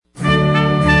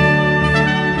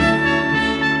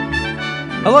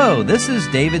Hello, this is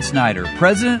David Snyder,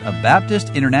 President of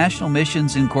Baptist International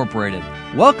Missions Incorporated,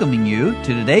 welcoming you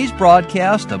to today's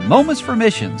broadcast of Moments for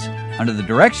Missions under the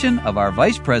direction of our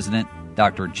Vice President,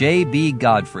 Dr. J.B.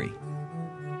 Godfrey.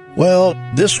 Well,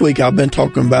 this week I've been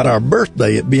talking about our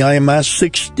birthday at BIMI,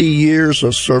 60 years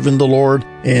of serving the Lord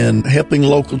and helping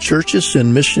local churches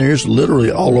and missionaries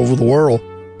literally all over the world.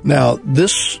 Now,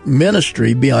 this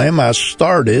ministry, BIMI,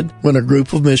 started when a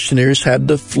group of missionaries had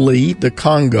to flee the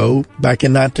Congo back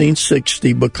in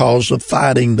 1960 because of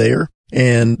fighting there,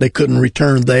 and they couldn't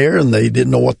return there, and they didn't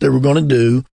know what they were going to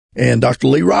do. And Dr.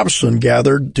 Lee Robertson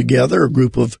gathered together a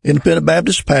group of independent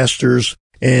Baptist pastors,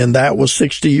 and that was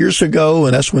 60 years ago,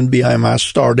 and that's when BIMI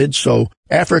started. So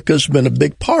Africa's been a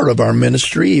big part of our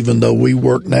ministry, even though we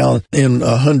work now in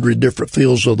 100 different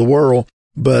fields of the world.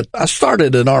 But I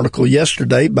started an article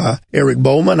yesterday by Eric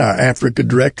Bowman, our Africa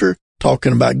director,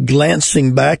 talking about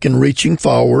glancing back and reaching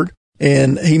forward.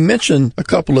 And he mentioned a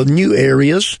couple of new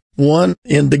areas, one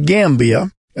in the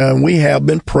Gambia. We have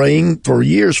been praying for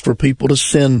years for people to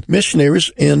send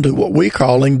missionaries into what we're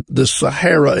calling the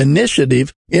Sahara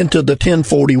Initiative into the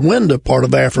 1040 window part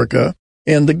of Africa.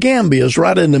 And the Gambia is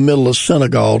right in the middle of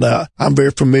Senegal. Now, I'm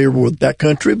very familiar with that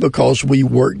country because we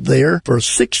worked there for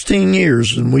 16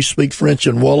 years, and we speak French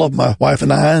and Wolof, my wife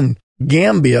and I. And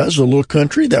Gambia is a little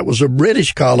country that was a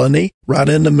British colony right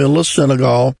in the middle of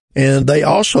Senegal, and they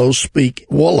also speak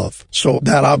Wolof. So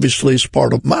that obviously is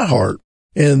part of my heart.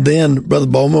 And then Brother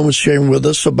Bowman was sharing with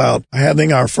us about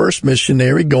having our first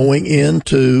missionary going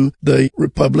into the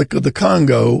Republic of the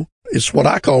Congo. It's what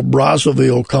I call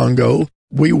Brazzaville, Congo.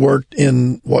 We worked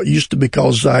in what used to be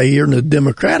called Zaire in the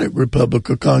Democratic Republic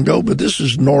of Congo, but this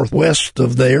is northwest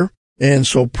of there. And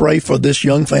so pray for this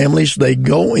young families. They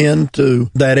go into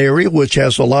that area, which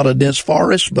has a lot of dense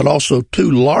forests, but also two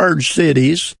large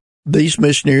cities. These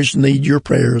missionaries need your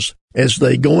prayers as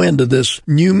they go into this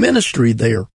new ministry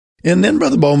there. And then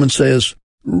Brother Bowman says,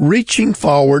 reaching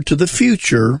forward to the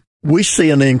future, we see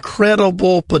an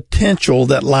incredible potential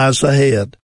that lies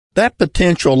ahead. That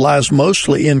potential lies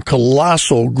mostly in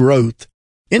colossal growth.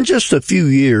 In just a few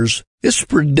years, it's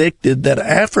predicted that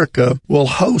Africa will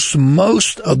host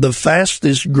most of the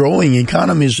fastest growing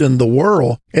economies in the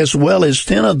world, as well as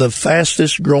 10 of the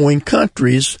fastest growing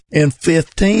countries and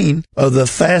 15 of the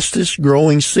fastest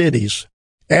growing cities.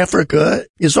 Africa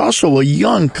is also a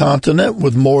young continent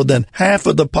with more than half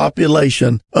of the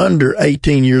population under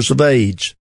 18 years of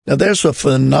age. Now, there's a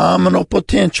phenomenal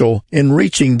potential in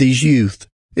reaching these youth,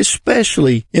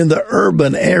 especially in the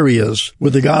urban areas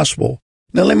with the gospel.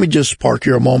 Now, let me just park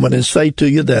here a moment and say to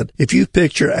you that if you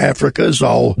picture Africa as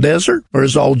all desert or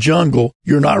as all jungle,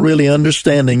 you're not really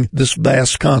understanding this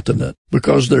vast continent,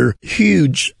 because there are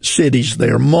huge cities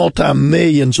there,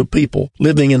 multi-millions of people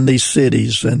living in these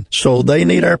cities. And so they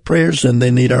need our prayers and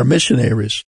they need our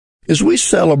missionaries. As we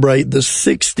celebrate the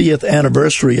 60th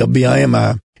anniversary of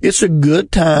BIMI, it's a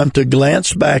good time to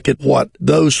glance back at what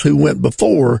those who went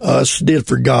before us did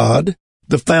for God,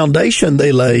 the foundation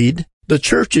they laid, the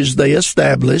churches they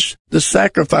established, the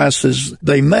sacrifices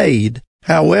they made.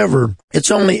 However,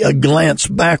 it's only a glance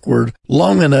backward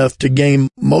long enough to gain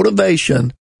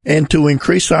motivation and to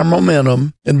increase our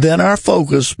momentum, and then our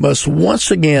focus must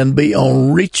once again be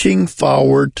on reaching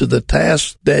forward to the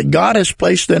task that God has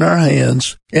placed in our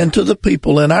hands and to the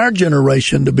people in our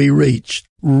generation to be reached,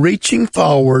 reaching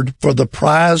forward for the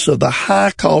prize of the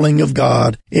high calling of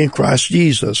God in Christ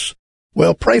Jesus.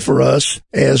 Well, pray for us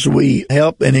as we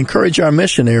help and encourage our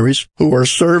missionaries who are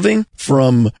serving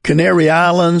from Canary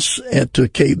Islands and to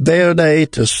Cape Verde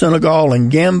to Senegal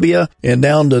and Gambia and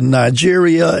down to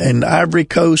Nigeria and Ivory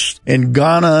Coast and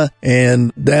Ghana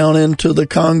and down into the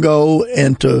Congo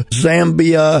and to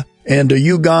Zambia and to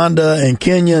Uganda and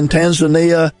Kenya and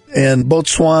Tanzania and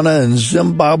Botswana and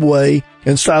Zimbabwe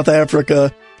and South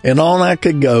Africa, and on I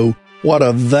could go. What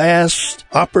a vast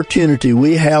opportunity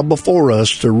we have before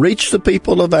us to reach the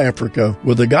people of Africa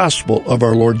with the gospel of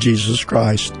our Lord Jesus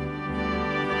Christ.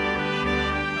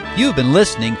 You've been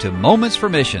listening to Moments for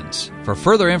Missions. For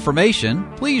further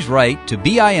information, please write to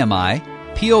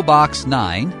BIMI, P.O. Box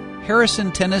 9,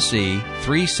 Harrison, Tennessee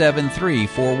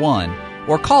 37341,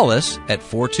 or call us at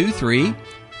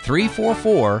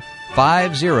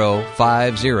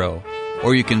 423-344-5050.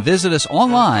 Or you can visit us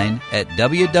online at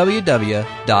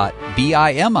www.bimi.org.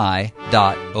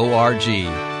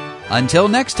 Until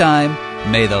next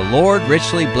time, may the Lord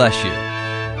richly bless you.